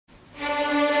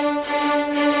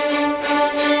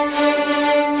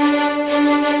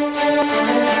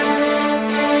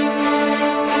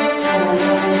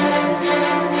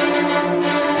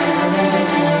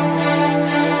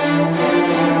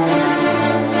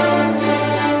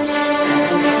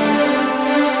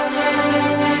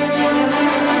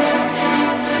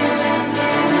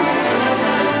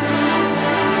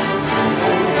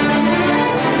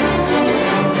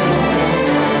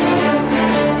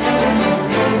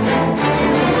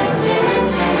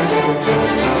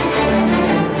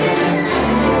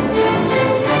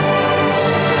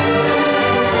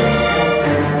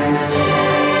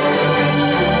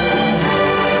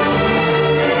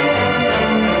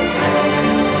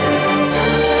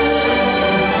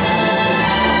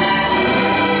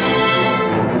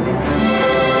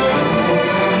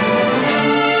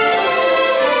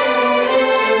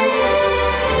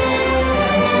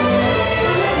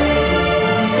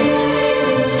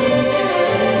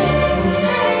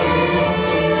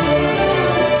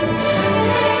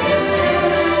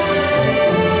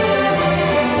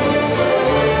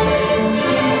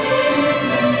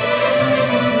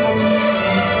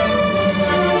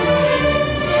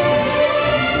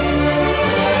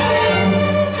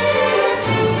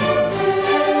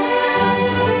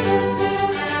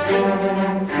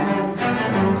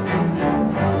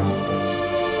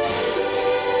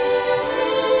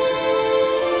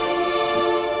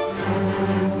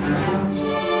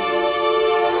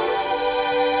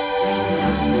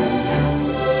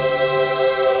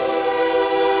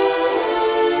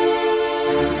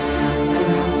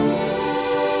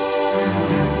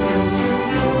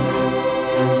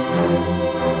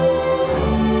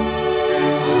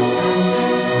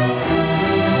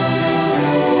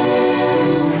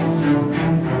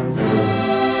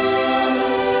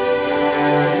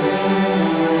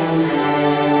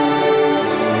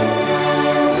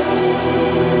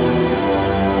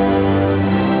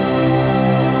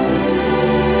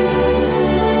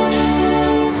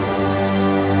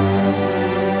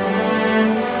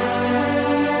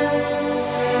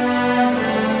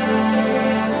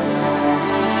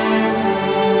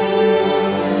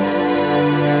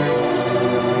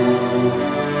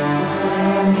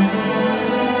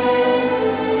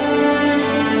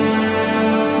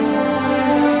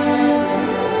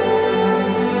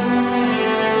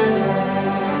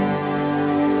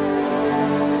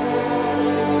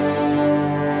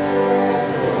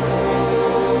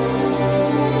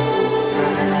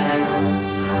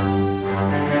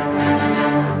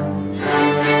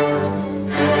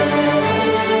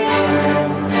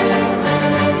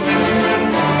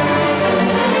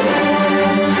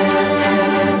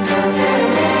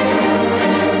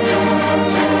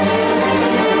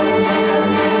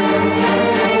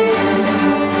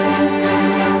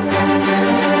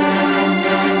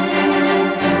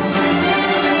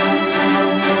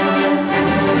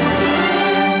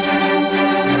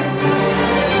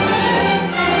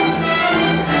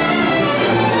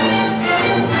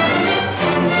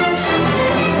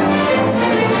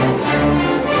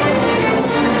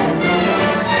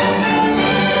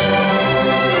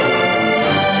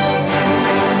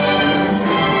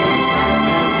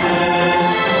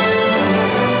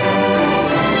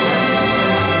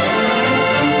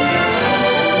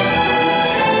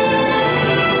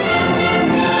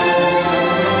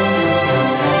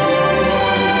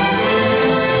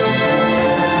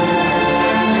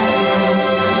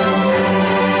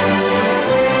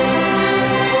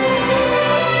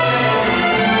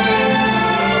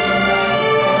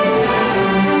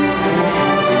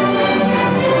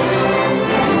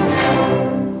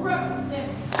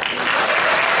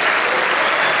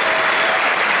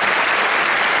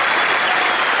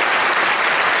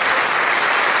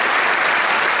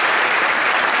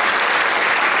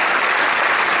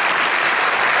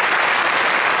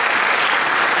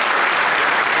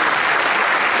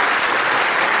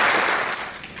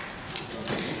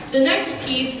The next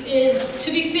piece is,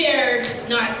 to be fair,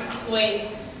 not quite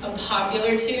a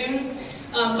popular tune,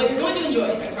 but you're going to enjoy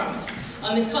it, I promise.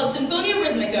 It's called Sinfonia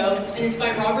Rhythmico, and it's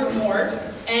by Robert Moore,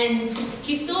 and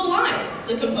he's still alive,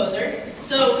 the composer.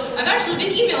 So I've actually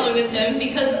been emailing with him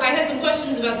because I had some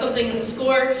questions about something in the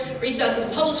score, reached out to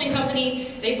the publishing company,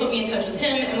 they put me in touch with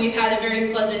him, and we've had a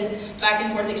very pleasant back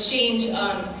and forth exchange.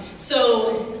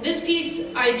 So this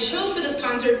piece I chose for this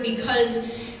concert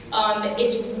because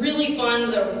it's really fun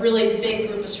with a really big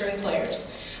group of string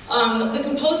players. The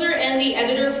composer and the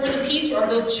editor for the piece are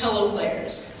both cello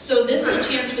players. So this is a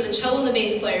chance for the cello and the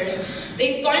bass players.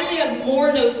 They finally have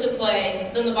more notes to play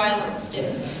than the violins do,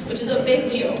 which is a big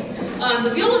deal.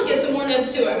 The violas get some more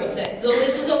notes too, I would say. Though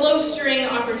this is a low string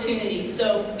opportunity,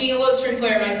 so being a low string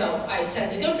player myself, I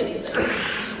tend to go for these things.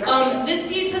 This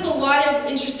piece has a lot of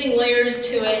interesting layers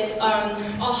to it.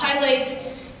 I'll highlight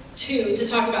two to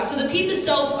talk about. So the piece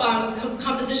itself,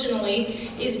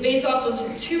 compositionally, is based off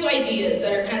of two ideas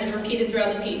that are kind of repeated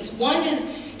throughout the piece. One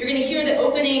is, you're going to hear the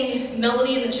opening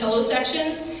melody in the cello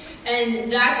section,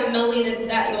 and that's a melody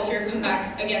that you'll hear come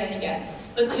back again and again.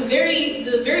 But to the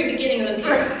very beginning of the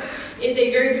piece is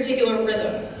a very particular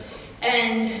rhythm.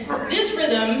 And this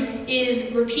rhythm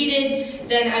is repeated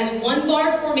then as one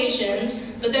bar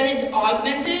formations, but then it's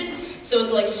augmented. So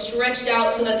it's like stretched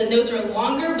out so that the notes are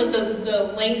longer, but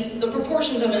the length, the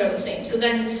proportions of it are the same. So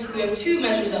then you have 2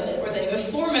 measures of it, or then you have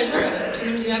 4 measures of it, or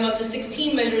sometimes you have up to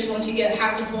 16 measures once you get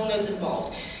half and whole notes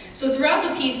involved. So throughout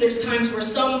the piece, there's times where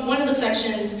one of the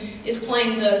sections is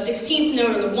playing the 16th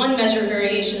note, or the 1 measure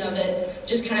variation of it,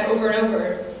 just kind of over and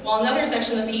over. While another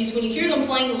section of the piece, when you hear them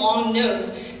playing long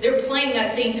notes, they're playing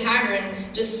that same pattern,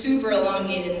 just super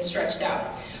elongated and stretched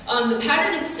out. The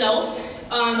pattern itself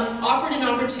offered an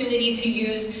opportunity to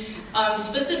use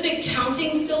specific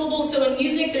counting syllables. So in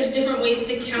music, there's different ways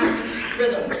to count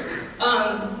rhythms.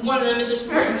 One of them is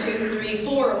just 1, 2, 3,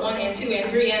 4, 1 and 2 and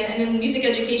 3, and in the music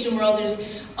education world,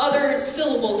 there's other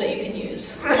syllables that you can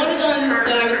use. One of them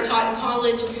that I was taught in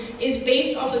college is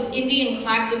based off of Indian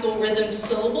classical rhythm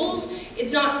syllables.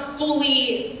 It's not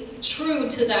fully true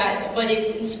to that, but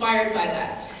it's inspired by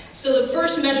that. So the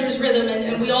first measure is rhythm,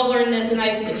 and we all learn this, and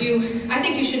I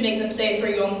think you should make them say it for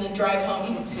you on the drive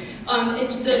home.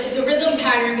 The rhythm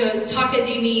pattern goes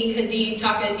taka-di-mi, ka-di,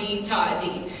 taka-di,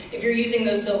 ta-di, if you're using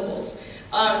those syllables.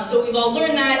 So we've all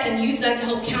learned that and used that to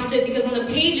help count it, because on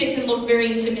the page it can look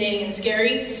very intimidating and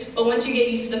scary, but once you get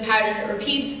used to the pattern, it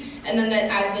repeats, and then that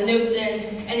adds the notes in,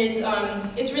 and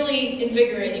it's really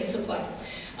invigorating to play.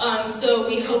 So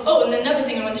we hope, and another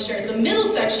thing I wanted to share is the middle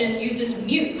section uses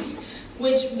mutes,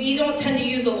 which we don't tend to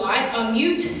use a lot.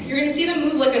 Mute, you're going to see them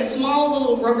move like a small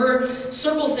little rubber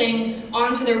circle thing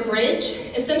onto their bridge.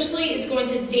 Essentially, it's going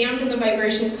to dampen the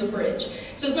vibrations of the bridge.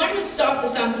 So it's not going to stop the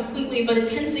sound completely, but it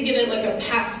tends to give it like a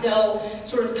pastel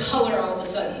sort of color all of a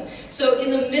sudden. So in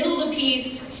the middle of the piece,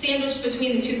 sandwiched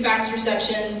between the 2 faster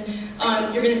sections,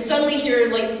 you're going to suddenly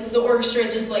hear like the orchestra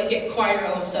just like get quieter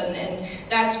all of a sudden, and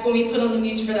that's when we put on the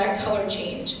mutes for that color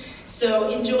change. So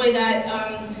enjoy that,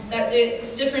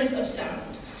 difference of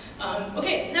sound.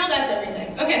 Okay, now that's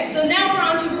everything. Okay, so now we're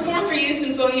on to perform for you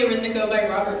Sinfonia Rhythmico by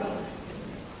Robert Moore.